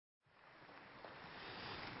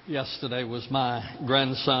Yesterday was my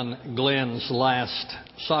grandson Glenn's last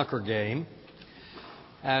soccer game,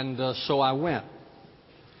 and so I went.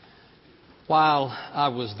 While I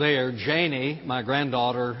was there, Janie, my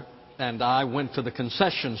granddaughter, and I went to the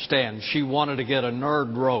concession stand. She wanted to get a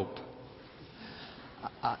nerd rope.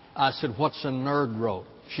 I said, "What's a nerd rope?"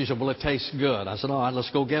 She said, "Well, it tastes good." I said, "All right, let's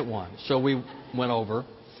go get one." So we went over.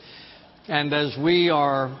 And as we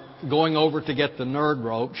are going over to get the nerd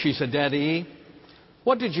rope, she said, "Daddy,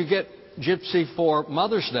 what did you get Gypsy for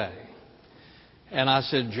Mother's Day?" And I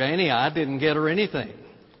said, "Janie, I didn't get her anything."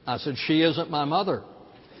 I said, "She isn't my mother."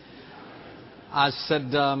 I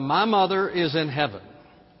said, "My mother is in heaven."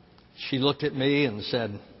 She looked at me and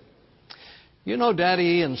said, "You know,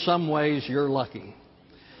 Daddy, in some ways you're lucky."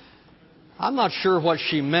 I'm not sure what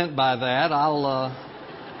she meant by that. I'll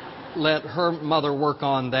let her mother work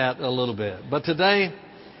on that a little bit. But today,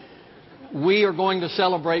 we are going to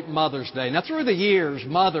celebrate Mother's Day. Now, through the years,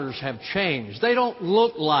 mothers have changed. They don't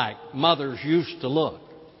look like mothers used to look.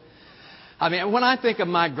 I mean, when I think of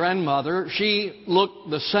my grandmother, she looked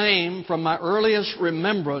the same from my earliest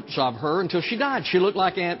remembrance of her until she died. She looked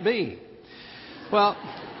like Aunt Bee. Well,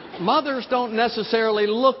 mothers don't necessarily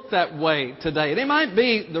look that way today. It might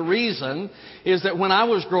be the reason is that when I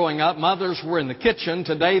was growing up, mothers were in the kitchen.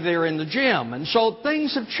 Today, they're in the gym. And so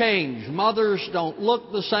things have changed. Mothers don't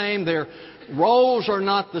look the same. Their roles are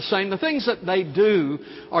not the same. The things that they do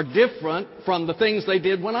are different from the things they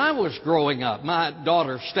did when I was growing up. My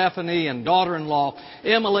daughter Stephanie and daughter-in-law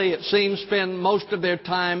Emily, it seems, spend most of their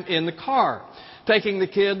time in the car, taking the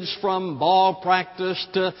kids from ball practice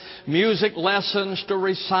to music lessons to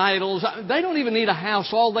recitals. They don't even need a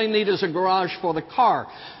house. All they need is a garage for the car.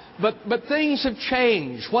 But things have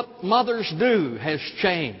changed. What mothers do has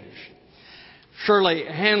changed. Shirley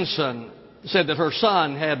Hansen said that her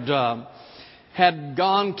son had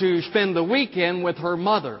gone to spend the weekend with her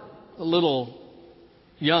mother, a little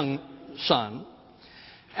young son.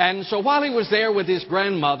 And so while he was there with his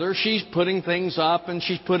grandmother, she's putting things up and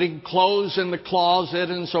she's putting clothes in the closet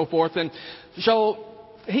and so forth. And so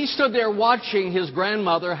he stood there watching his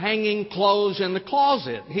grandmother hanging clothes in the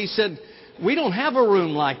closet. He said, "We don't have a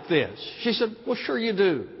room like this." She said, "Well, sure you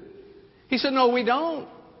do." He said, "No, we don't."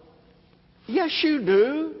 "Yes, you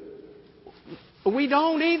do." "We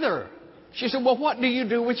don't either." She said, "Well, what do you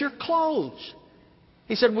do with your clothes?"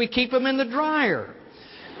 He said, "We keep them in the dryer."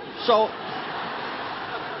 So,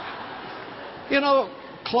 you know,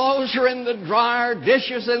 clothes are in the dryer,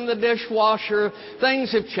 dishes in the dishwasher.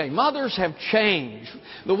 Things have changed. Mothers have changed.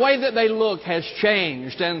 The way that they look has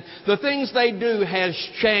changed. And the things they do has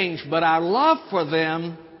changed. But our love for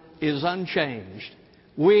them is unchanged.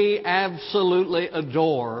 We absolutely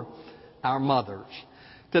adore our mothers.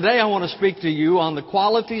 Today I want to speak to you on the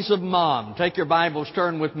qualities of mom. Take your Bibles,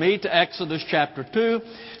 turn with me to Exodus chapter 2,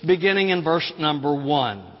 beginning in verse number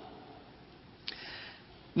 1.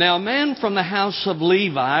 Now a man from the house of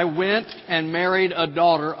Levi went and married a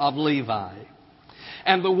daughter of Levi.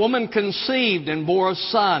 And the woman conceived and bore a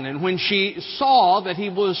son. And when she saw that he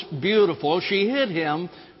was beautiful, she hid him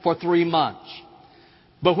for 3 months.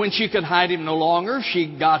 But when she could hide him no longer, she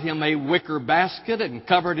got him a wicker basket and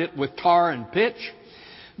covered it with tar and pitch.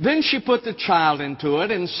 Then she put the child into it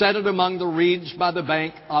and set it among the reeds by the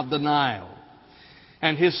bank of the Nile.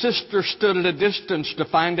 And his sister stood at a distance to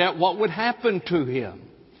find out what would happen to him.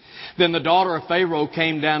 Then the daughter of Pharaoh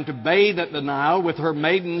came down to bathe at the Nile with her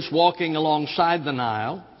maidens walking alongside the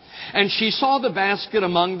Nile. And she saw the basket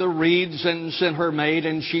among the reeds and sent her maid,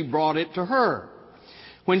 and she brought it to her.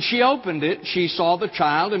 When she opened it, she saw the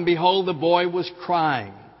child, and behold, the boy was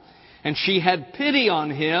crying. And she had pity on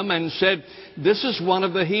him and said, "This is one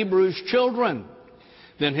of the Hebrews' children."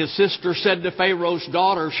 Then his sister said to Pharaoh's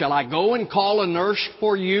daughter, "Shall I go and call a nurse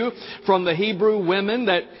for you from the Hebrew women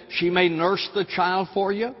that she may nurse the child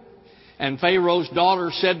for you?" And Pharaoh's daughter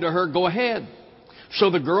said to her, "Go ahead." So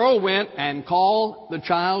the girl went and called the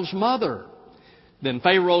child's mother. Then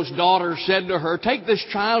Pharaoh's daughter said to her, "Take this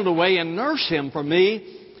child away and nurse him for me,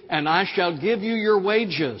 and I shall give you your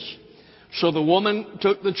wages." So the woman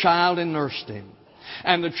took the child and nursed him.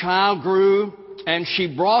 And the child grew, and she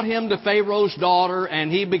brought him to Pharaoh's daughter, and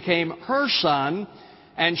he became her son.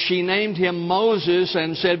 And she named him Moses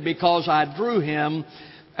and said, "Because I drew him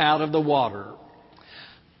out of the water."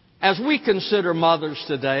 As we consider mothers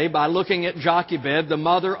today, by looking at Jochebed, the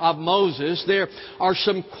mother of Moses, there are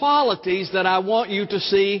some qualities that I want you to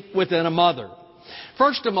see within a mother.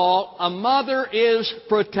 First of all, a mother is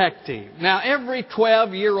protective. Now, every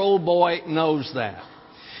 12-year-old boy knows that.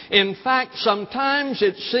 In fact, sometimes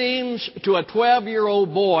it seems to a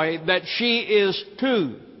 12-year-old boy that she is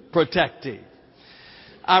too protective.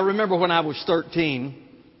 I remember when I was 13,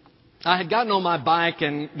 I had gotten on my bike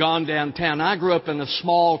and gone downtown. I grew up in a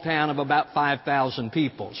small town of about 5,000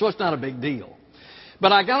 people, so it's not a big deal.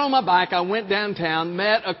 But I got on my bike, I went downtown,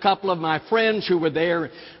 met a couple of my friends who were there.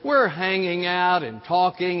 We're hanging out and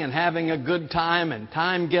talking and having a good time, and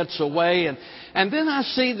time gets away. And then I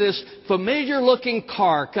see this familiar-looking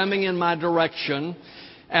car coming in my direction,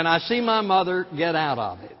 and I see my mother get out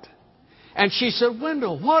of it. And she said,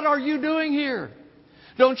 "Wendell, what are you doing here?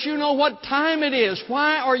 Don't you know what time it is?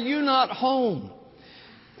 Why are you not home?"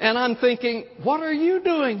 And I'm thinking, what are you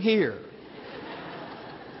doing here?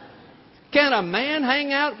 Can a man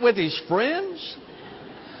hang out with his friends?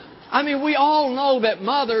 I mean, we all know that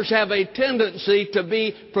mothers have a tendency to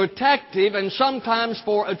be protective, and sometimes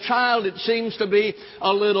for a child it seems to be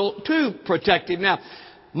a little too protective. Now,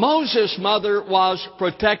 Moses' mother was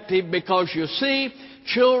protective because, you see,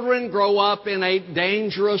 children grow up in a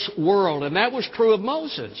dangerous world, and that was true of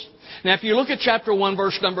Moses. Now, if you look at chapter 1,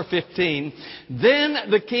 verse number 15, "Then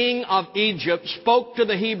the king of Egypt spoke to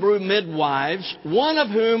the Hebrew midwives, one of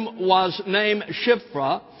whom was named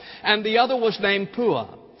Shiphrah, and the other was named Puah.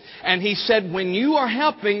 And he said, when you are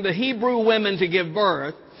helping the Hebrew women to give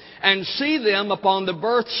birth, and see them upon the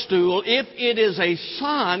birth stool, if it is a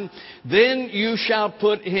son, then you shall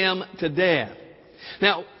put him to death."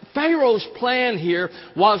 Now, Pharaoh's plan here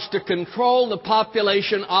was to control the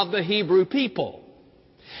population of the Hebrew people.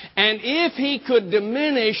 And if he could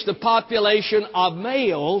diminish the population of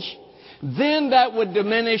males, then that would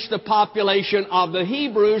diminish the population of the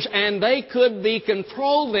Hebrews, and they could be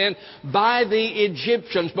controlled then by the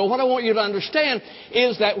Egyptians. But what I want you to understand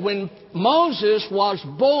is that when Moses was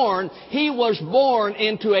born, he was born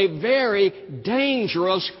into a very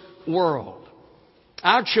dangerous world.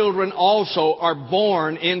 Our children also are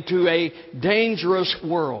born into a dangerous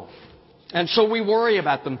world. And so we worry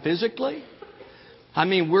about them physically. I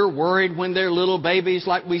mean, we're worried when they're little babies,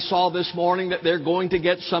 like we saw this morning, that they're going to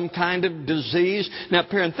get some kind of disease. Now,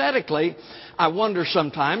 parenthetically, I wonder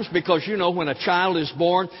sometimes, because, you know, when a child is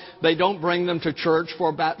born, they don't bring them to church for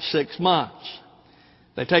about 6 months.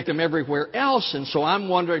 They take them everywhere else, and so I'm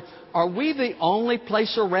wondering, are we the only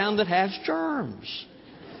place around that has germs?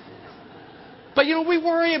 But, you know, we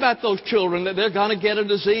worry about those children, that they're going to get a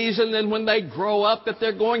disease, and then when they grow up, that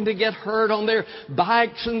they're going to get hurt on their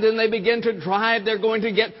bikes, and then they begin to drive, they're going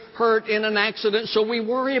to get hurt in an accident. So we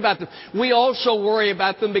worry about them. We also worry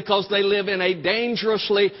about them because they live in a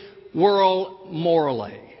dangerously world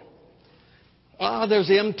morally. There's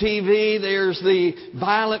MTV, there's the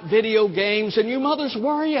violent video games, and you mothers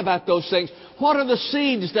worry about those things. What are the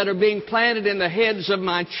seeds that are being planted in the heads of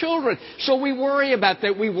my children? So we worry about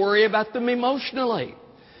that. We worry about them emotionally.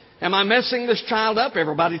 Am I messing this child up?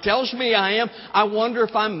 Everybody tells me I am. I wonder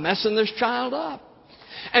if I'm messing this child up.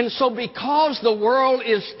 And so because the world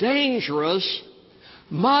is dangerous,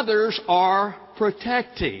 mothers are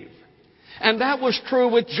protective. And that was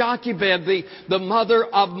true with Jochebed, the mother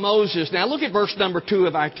of Moses. Now look at verse number 2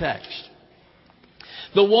 of our text.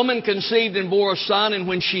 "The woman conceived and bore a son, and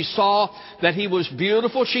when she saw that he was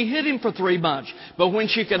beautiful, she hid him for 3 months. But when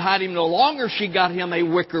she could hide him no longer, she got him a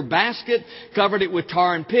wicker basket, covered it with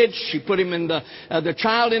tar and pitch. She put him in the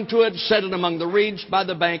child into it, set it among the reeds by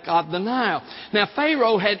the bank of the Nile." Now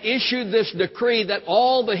Pharaoh had issued this decree that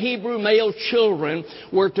all the Hebrew male children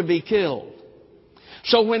were to be killed.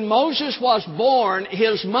 So when Moses was born,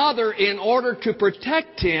 his mother, in order to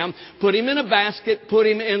protect him, put him in a basket, put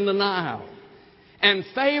him in the Nile. And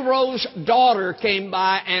Pharaoh's daughter came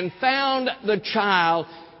by and found the child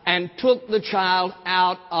and took the child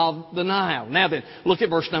out of the Nile. Now then, look at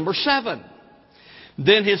verse number 7.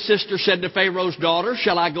 "Then his sister said to Pharaoh's daughter,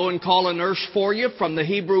 shall I go and call a nurse for you from the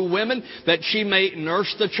Hebrew women, that she may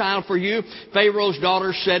nurse the child for you? Pharaoh's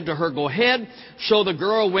daughter said to her, go ahead. So the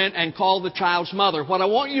girl went and called the child's mother." What I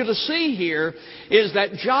want you to see here is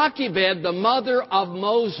that Jochebed, the mother of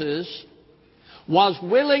Moses, was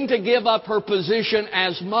willing to give up her position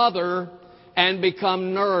as mother and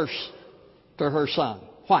become nurse to her son.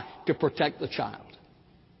 Why? To protect the child.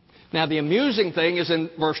 Now the amusing thing is in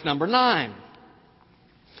verse number 9.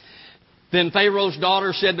 "Then Pharaoh's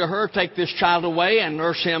daughter said to her, take this child away and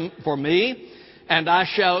nurse him for me, and I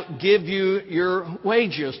shall give you your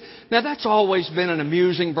wages." Now that's always been an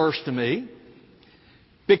amusing verse to me,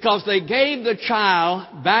 because they gave the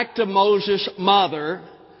child back to Moses' mother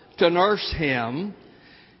to nurse him,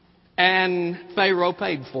 and Pharaoh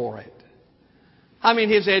paid for it. I mean,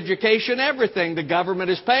 his education, everything. The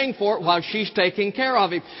government is paying for it while she's taking care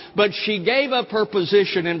of him. But she gave up her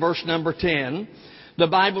position in verse number 10. The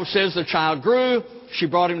Bible says the child grew. She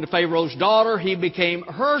brought him to Pharaoh's daughter. He became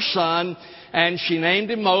her son, and she named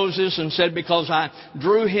him Moses and said, because I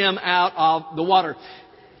drew him out of the water.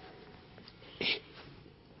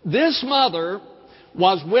 This mother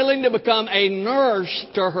was willing to become a nurse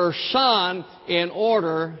to her son in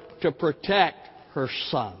order to protect her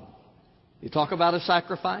son. You talk about a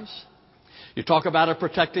sacrifice. You talk about a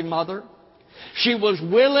protecting mother. She was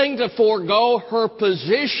willing to forego her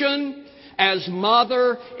position as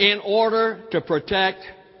mother in order to protect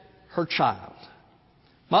her child.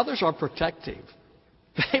 Mothers are protective.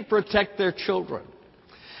 They protect their children.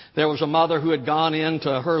 There was a mother who had gone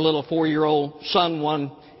into her little 4-year-old son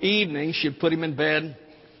one evening. She had put him in bed.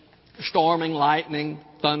 Storming, lightning,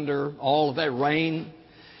 thunder, all of that, rain.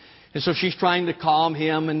 And so she's trying to calm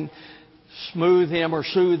him and smooth him or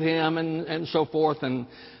soothe him and so forth. And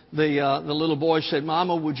the little boy said,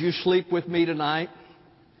 "Mama, would you sleep with me tonight?"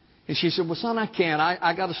 And she said, "Well, son, I can't.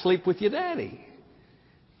 I got to sleep with your daddy."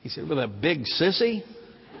 He said, "With a big sissy?"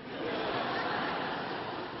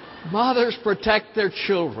 Mothers protect their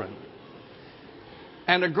children.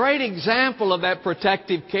 And a great example of that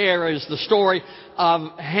protective care is the story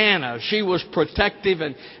of Hannah. She was protective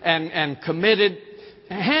and committed.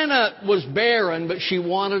 Hannah was barren, but she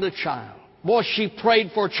wanted a child. Boy, she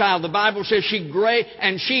prayed for a child. The Bible says she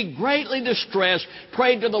greatly distressed,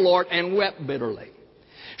 prayed to the Lord, and wept bitterly.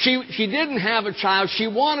 She didn't have a child. She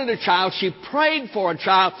wanted a child. She prayed for a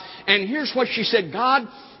child. And here's what she said: "God,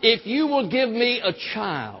 if you will give me a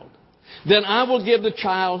child, then I will give the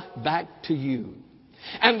child back to you."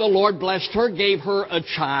 And the Lord blessed her, gave her a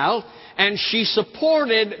child, and she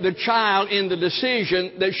supported the child in the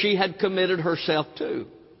decision that she had committed herself to.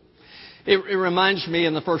 It reminds me,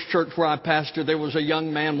 in the first church where I pastored, there was a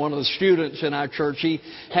young man, one of the students in our church. He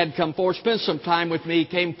had come forward, spent some time with me. He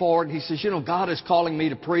came forward. He says, "God is calling me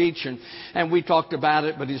to preach." And we talked about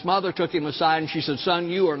it, but his mother took him aside and she said, "Son,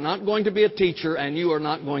 you are not going to be a teacher and you are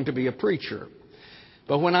not going to be a preacher."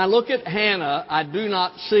 But when I look at Hannah, I do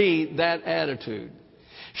not see that attitude.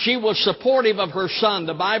 She was supportive of her son.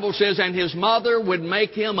 The Bible says, and his mother would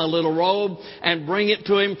make him a little robe and bring it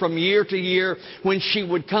to him from year to year when she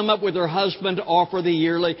would come up with her husband to offer the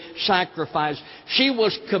yearly sacrifice. She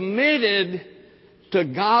was committed to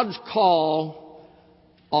God's call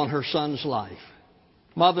on her son's life.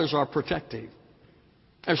 Mothers are protective.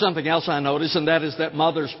 There's something else I notice, and that is that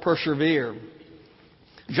mothers persevere.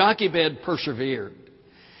 Jochebed persevered.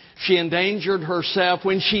 She endangered herself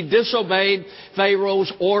when she disobeyed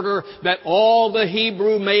Pharaoh's order that all the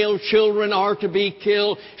Hebrew male children are to be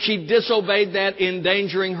killed. She disobeyed that,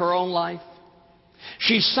 endangering her own life.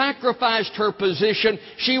 She sacrificed her position.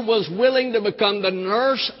 She was willing to become the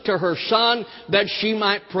nurse to her son that she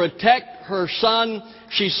might protect her son.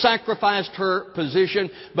 She sacrificed her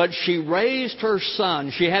position, but she raised her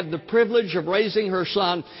son. She had the privilege of raising her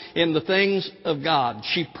son in the things of God.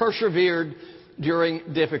 She persevered during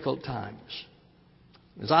difficult times.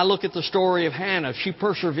 As I look at the story of Hannah, she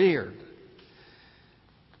persevered.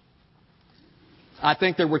 I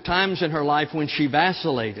think there were times in her life when she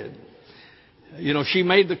vacillated. She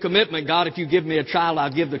made the commitment, "God, if you give me a child, I'll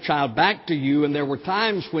give the child back to you." And there were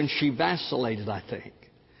times when she vacillated, I think.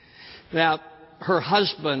 Now, her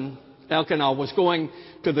husband, Elkanah, was going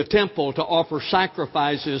to the temple to offer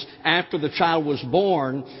sacrifices after the child was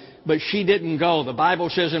born, but she didn't go. The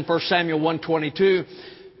Bible says in 1 Samuel 1:22,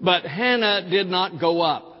 "But Hannah did not go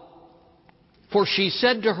up. For she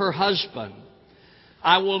said to her husband,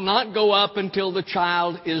 'I will not go up until the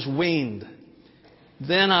child is weaned.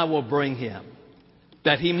 Then I will bring him,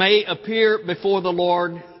 that he may appear before the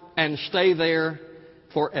Lord and stay there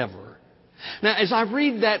forever.'" Now, as I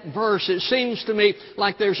read that verse, it seems to me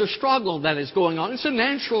like there's a struggle that is going on. It's a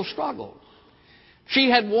natural struggle. She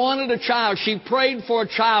had wanted a child. She prayed for a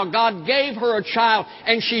child. God gave her a child.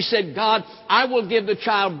 And she said, "God, I will give the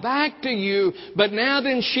child back to you." But now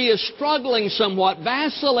then she is struggling somewhat,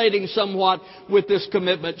 vacillating somewhat with this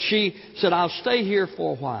commitment. She said, "I'll stay here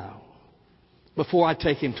for a while before I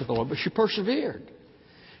take him to the Lord." But she persevered.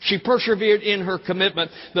 She persevered in her commitment.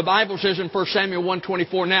 The Bible says in 1 Samuel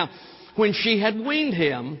 1:24, "Now, when she had weaned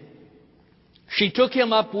him, she took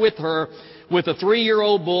him up with her with a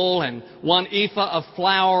 3-year-old bull and 1 ephah of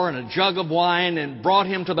flour and a jug of wine, and brought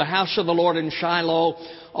him to the house of the Lord in Shiloh,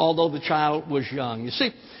 although the child was young." You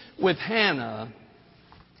see, with Hannah,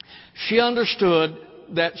 she understood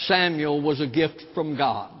that Samuel was a gift from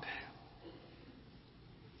God.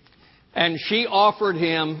 And she offered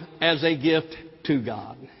him as a gift to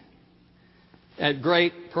God at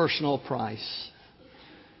great personal price.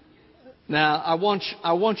 Now, I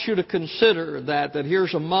want you to consider that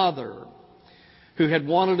here's a mother who had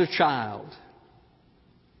wanted a child,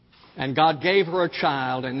 and God gave her a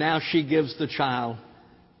child, and now she gives the child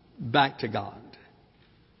back to God.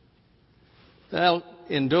 Well,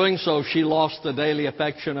 in doing so, she lost the daily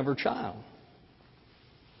affection of her child.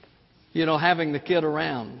 having the kid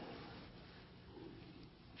around.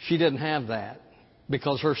 She didn't have that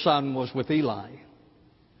because her son was with Eli.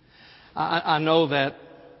 I know that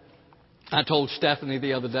I told Stephanie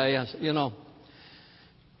the other day, I said,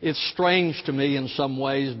 it's strange to me in some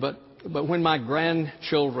ways, but when my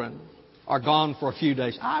grandchildren are gone for a few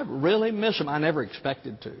days, I really miss them. I never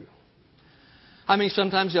expected to. I mean,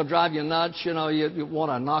 sometimes they'll drive you nuts, you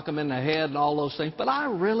want to knock them in the head and all those things, but I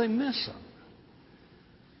really miss them.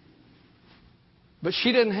 But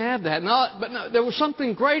she didn't have that. No, there was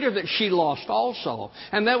something greater that she lost also,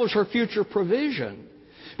 and that was her future provision.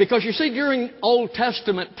 Because you see, during Old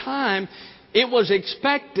Testament time, it was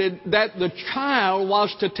expected that the child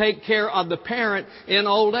was to take care of the parent in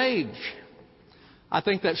old age. I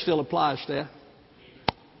think that still applies, Steph.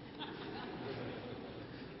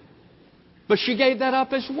 But she gave that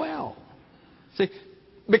up as well. See,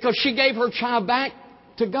 because she gave her child back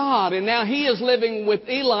to God, and now he is living with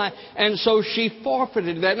Eli, and so she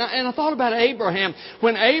forfeited that. And I thought about Abraham.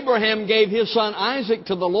 When Abraham gave his son Isaac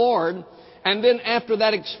to the Lord, and then after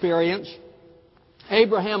that experience,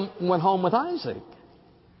 Abraham went home with Isaac.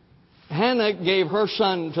 Hannah gave her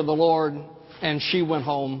son to the Lord, and she went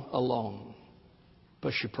home alone.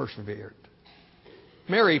 But she persevered.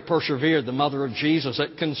 Mary persevered, the mother of Jesus,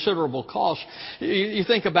 at considerable cost. You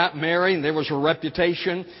think about Mary, and there was her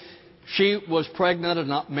reputation. She was pregnant and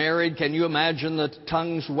not married. Can you imagine the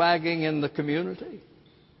tongues wagging in the community?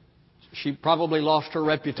 She probably lost her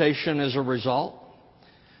reputation as a result.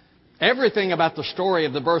 Everything about the story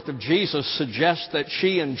of the birth of Jesus suggests that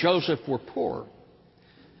she and Joseph were poor.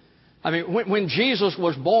 I mean, when Jesus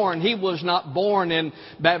was born, he was not born in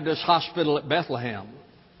Baptist Hospital at Bethlehem.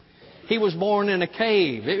 He was born in a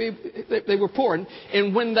cave. They were poor.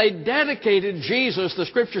 And when they dedicated Jesus, the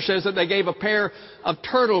Scripture says that they gave a pair of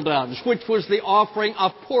turtle doves, which was the offering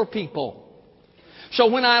of poor people. So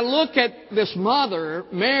when I look at this mother,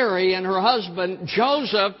 Mary, and her husband,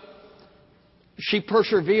 Joseph, she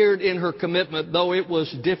persevered in her commitment, though it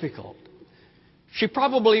was difficult. She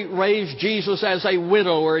probably raised Jesus as a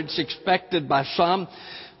widower, it's expected by some.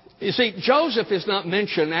 You see, Joseph is not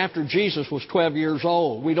mentioned after Jesus was 12 years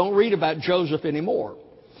old. We don't read about Joseph anymore.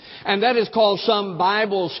 And that has caused some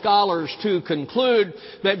Bible scholars to conclude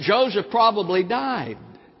that Joseph probably died.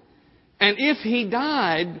 And if he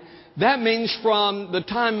died, that means from the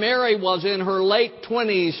time Mary was in her late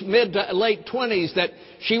 20s, mid to late 20s, that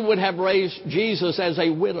she would have raised Jesus as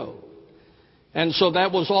a widow. And so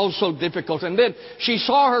that was also difficult. And then she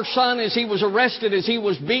saw her son as he was arrested, as he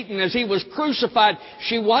was beaten, as he was crucified.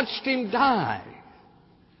 She watched him die.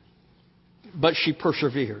 But she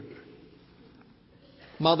persevered.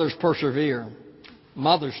 Mothers persevere.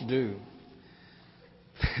 Mothers do.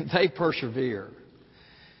 They persevere.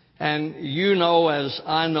 And you know, as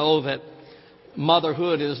I know, that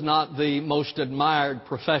motherhood is not the most admired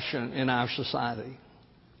profession in our society.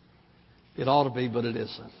 It ought to be, but it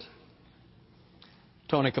isn't.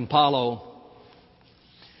 Tony Campolo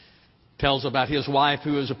tells about his wife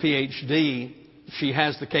who is a PhD. She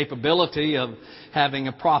has the capability of having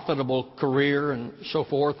a profitable career and so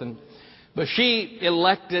forth. But she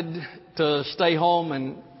elected to stay home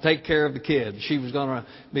and take care of the kids. She was going to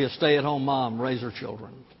be a stay-at-home mom, raise her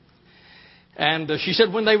children. And she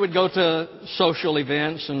said when they would go to social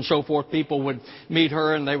events and so forth, people would meet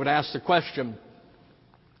her and they would ask the question,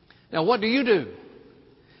 "Now, what do you do?"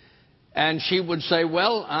 And she would say,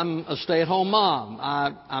 "Well, I'm a stay-at-home mom.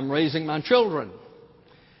 I'm raising my children."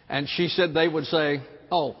 And she said they would say,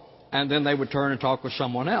 "Oh," and then they would turn and talk with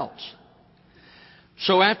someone else.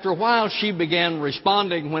 So after a while, she began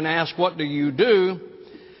responding when asked, "What do you do?"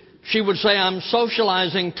 She would say, "I'm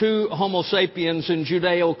socializing two Homo sapiens in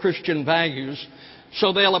Judeo-Christian values,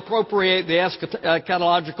 so they'll appropriate the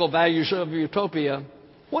eschatological values of utopia.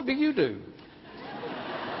 What do you do?"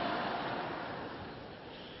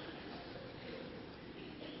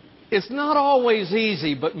 It's not always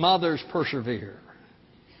easy, but mothers persevere.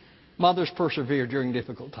 Mothers persevere during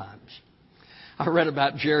difficult times. I read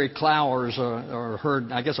about Jerry Clowers, I heard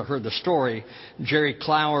the story. Jerry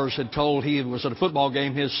Clowers had told he was at a football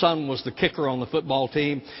game. His son was the kicker on the football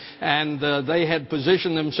team, and they had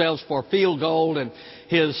positioned themselves for a field goal, and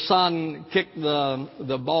his son kicked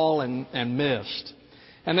the ball and missed.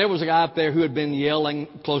 And there was a guy up there who had been yelling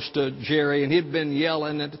close to Jerry, and he'd been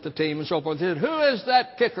yelling at the team and so forth. He said, "Who is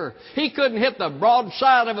that kicker? He couldn't hit the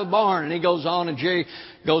broadside of a barn." And he goes on, and Jerry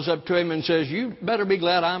goes up to him and says, "You better be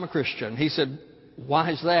glad I'm a Christian." He said,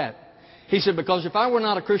 "Why is that?" He said, "Because if I were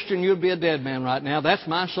not a Christian, you'd be a dead man right now. That's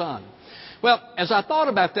my son." Well, as I thought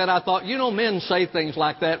about that, I thought, men say things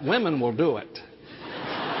like that. Women will do it.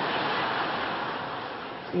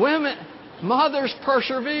 Mothers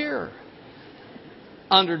persevere.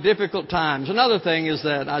 under difficult times. Another thing is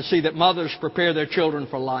that I see that mothers prepare their children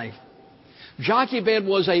for life. Jochebed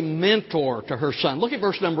was a mentor to her son. Look at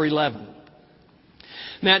verse number 11.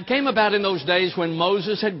 Now it came about in those days when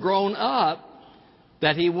Moses had grown up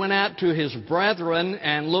that he went out to his brethren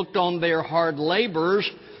and looked on their hard labors,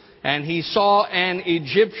 and he saw an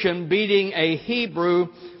Egyptian beating a Hebrew,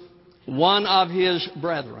 one of his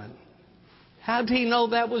brethren. How did he know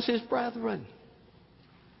that was his brethren?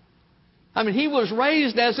 I mean, he was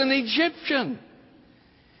raised as an Egyptian.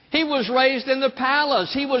 He was raised in the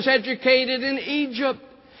palace. He was educated in Egypt.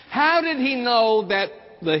 How did he know that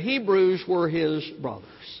the Hebrews were his brothers?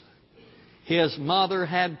 His mother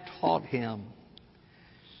had taught him.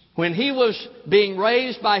 When he was being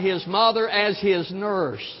raised by his mother as his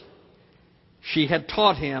nurse, she had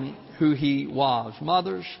taught him who he was.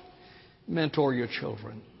 Mothers, mentor your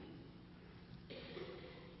children.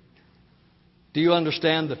 Do you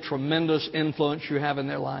understand the tremendous influence you have in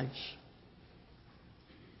their lives?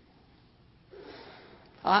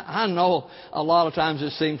 I know a lot of times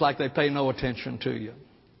it seems like they pay no attention to you.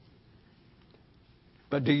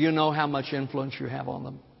 But do you know how much influence you have on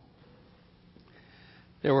them?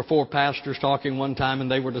 There were 4 pastors talking one time, and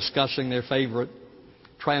they were discussing their favorite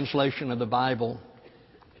translation of the Bible.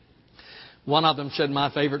 One of them said,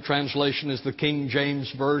 my favorite translation is the King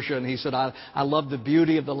James Version. He said, I love the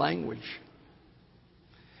beauty of the language.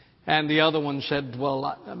 And the other one said,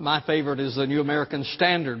 well, my favorite is the New American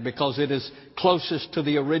Standard because it is closest to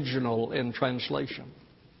the original in translation.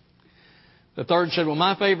 The third said, well,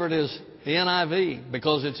 my favorite is the NIV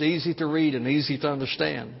because it's easy to read and easy to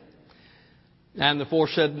understand. And the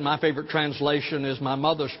fourth said, my favorite translation is my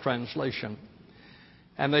mother's translation.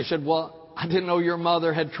 And they said, well, I didn't know your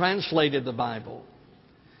mother had translated the Bible.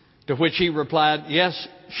 To which he replied, yes,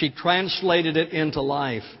 she translated it into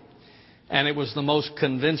life. And it was the most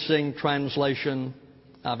convincing translation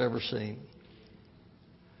I've ever seen.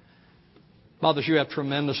 Mothers, you have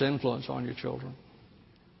tremendous influence on your children.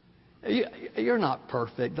 You're not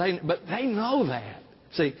perfect, but they know that.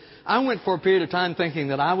 See, I went for a period of time thinking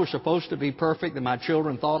that I was supposed to be perfect and my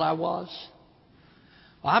children thought I was.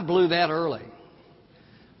 Well, I blew that early.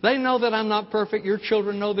 They know that I'm not perfect. Your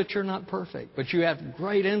children know that you're not perfect, but you have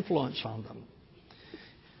great influence on them.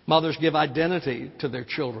 Mothers give identity to their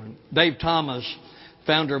children. Dave Thomas,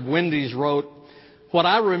 founder of Wendy's, wrote, what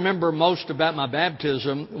I remember most about my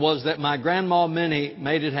baptism was that my grandma Minnie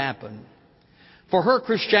made it happen. For her,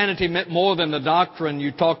 Christianity meant more than the doctrine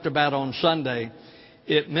you talked about on Sunday.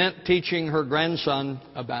 It meant teaching her grandson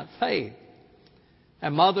about faith.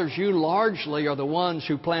 And mothers, you largely are the ones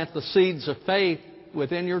who plant the seeds of faith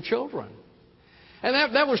within your children.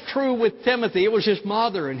 And that was true with Timothy. It was his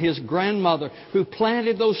mother and his grandmother who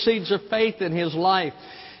planted those seeds of faith in his life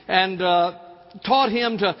and taught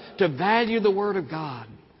him to value the Word of God.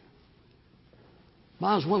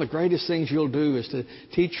 Moms, one of the greatest things you'll do is to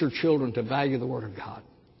teach your children to value the Word of God.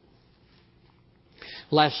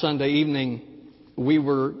 Last Sunday evening, we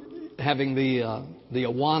were having the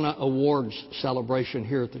Awana Awards celebration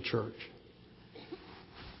here at the church.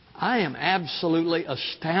 I am absolutely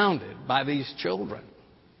astounded by these children.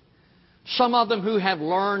 Some of them who have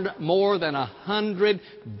learned more than 100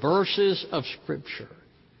 verses of Scripture.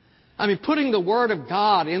 I mean, putting the Word of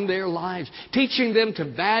God in their lives, teaching them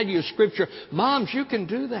to value Scripture. Moms, you can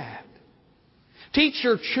do that. Teach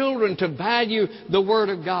your children to value the Word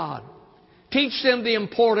of God. Teach them the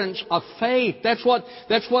importance of faith. That's what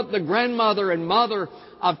the grandmother and mother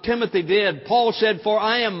of Timothy did. Paul said, for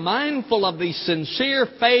I am mindful of the sincere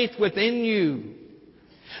faith within you,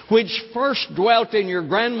 which first dwelt in your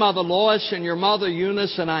grandmother Lois and your mother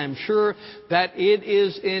Eunice, and I am sure that it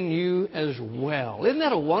is in you as well. Isn't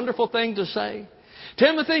that a wonderful thing to say?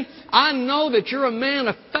 Timothy, I know that you're a man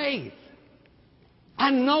of faith.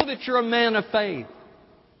 I know that you're a man of faith.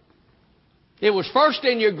 It was first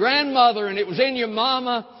in your grandmother and it was in your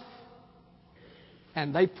mama,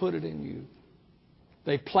 and they put it in you.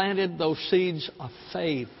 They planted those seeds of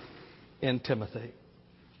faith in Timothy.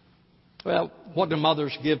 Well, what do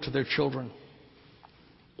mothers give to their children?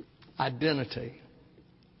 Identity.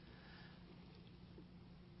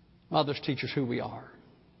 Mothers teach us who we are.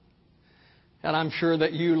 And I'm sure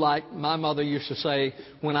that you, like my mother used to say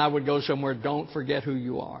when I would go somewhere, don't forget who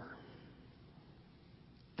you are.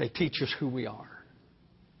 They teach us who we are.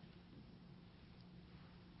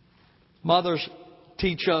 Mothers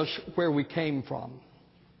teach us where we came from.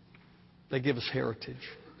 They give us heritage.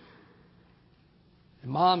 And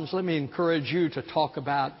moms, let me encourage you to talk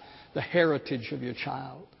about the heritage of your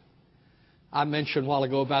child. I mentioned a while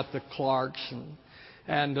ago about the Clarks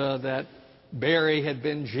and that Barry had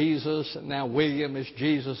been Jesus, and now William is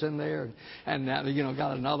Jesus in there, and now,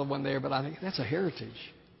 got another one there. But I think that's a heritage.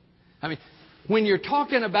 I mean, when you're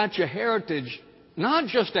talking about your heritage, not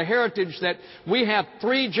just a heritage that we have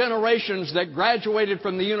 3 generations that graduated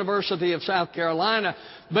from the University of South Carolina,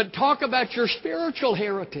 but talk about your spiritual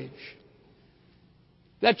heritage.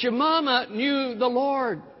 That your mama knew the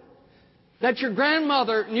Lord. That your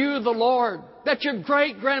grandmother knew the Lord. That your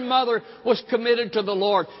great-grandmother was committed to the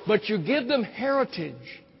Lord. But you give them heritage.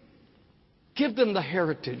 Give them the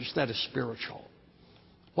heritage that is spiritual.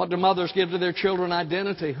 What do mothers give to their children?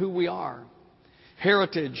 Identity, who we are.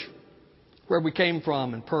 Heritage, where we came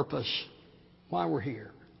from, and purpose, why we're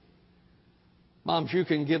here. Moms, you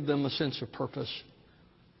can give them a sense of purpose.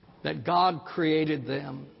 That God created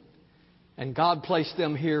them. And God placed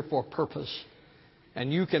them here for a purpose.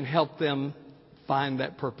 And you can help them find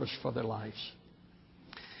that purpose for their lives.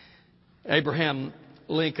 Abraham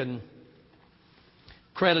Lincoln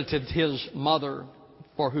credited his mother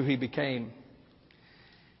for who he became.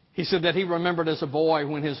 He said that he remembered as a boy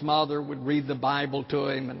when his mother would read the Bible to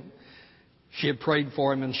him and she had prayed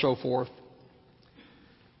for him and so forth.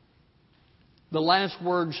 The last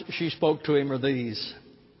words she spoke to him are these: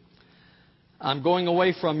 I'm going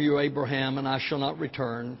away from you, Abraham, and I shall not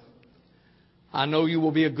return. I know you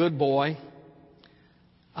will be a good boy.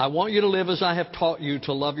 I want you to live as I have taught you,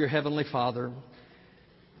 to love your Heavenly Father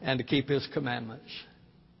and to keep His commandments.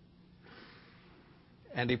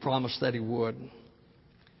 And he promised that he would.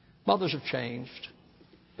 Mothers have changed.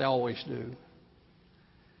 They always do.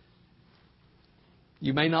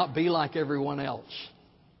 You may not be like everyone else.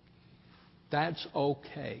 That's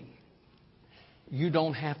okay. You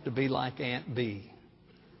don't have to be like Aunt B.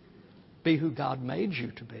 Be who God made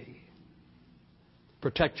you to be.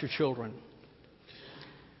 Protect your children.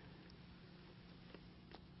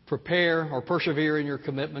 Prepare or persevere in your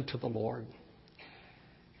commitment to the Lord.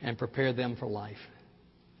 And prepare them for life.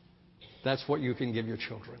 That's what you can give your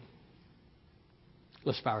children.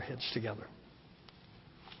 Let's bow our heads together.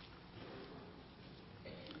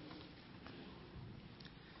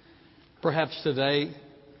 Perhaps today,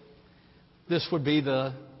 this would be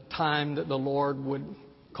the time that the Lord would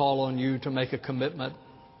call on you to make a commitment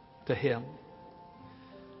to Him,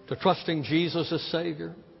 to trusting Jesus as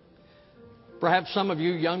Savior. Perhaps some of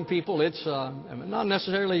you young people, it's not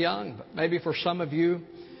necessarily young, but maybe for some of you,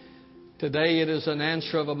 today it is an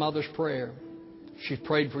answer of a mother's prayer. She's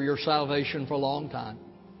prayed for your salvation for a long time.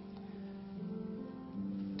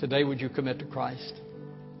 Today, would you commit to Christ?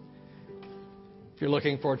 If you're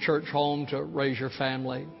looking for a church home to raise your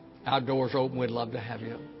family, our doors are open. We'd love to have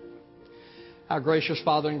you. Our gracious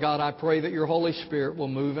Father and God, I pray that your Holy Spirit will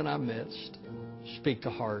move in our midst. Speak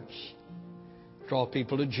to hearts. Draw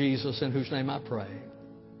people to Jesus, in whose name I pray.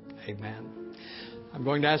 Amen. I'm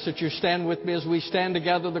going to ask that you stand with me as we stand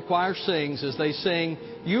together. The choir sings. As they sing,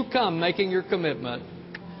 "You Come," making your commitment.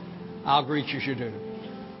 I'll greet you as you do.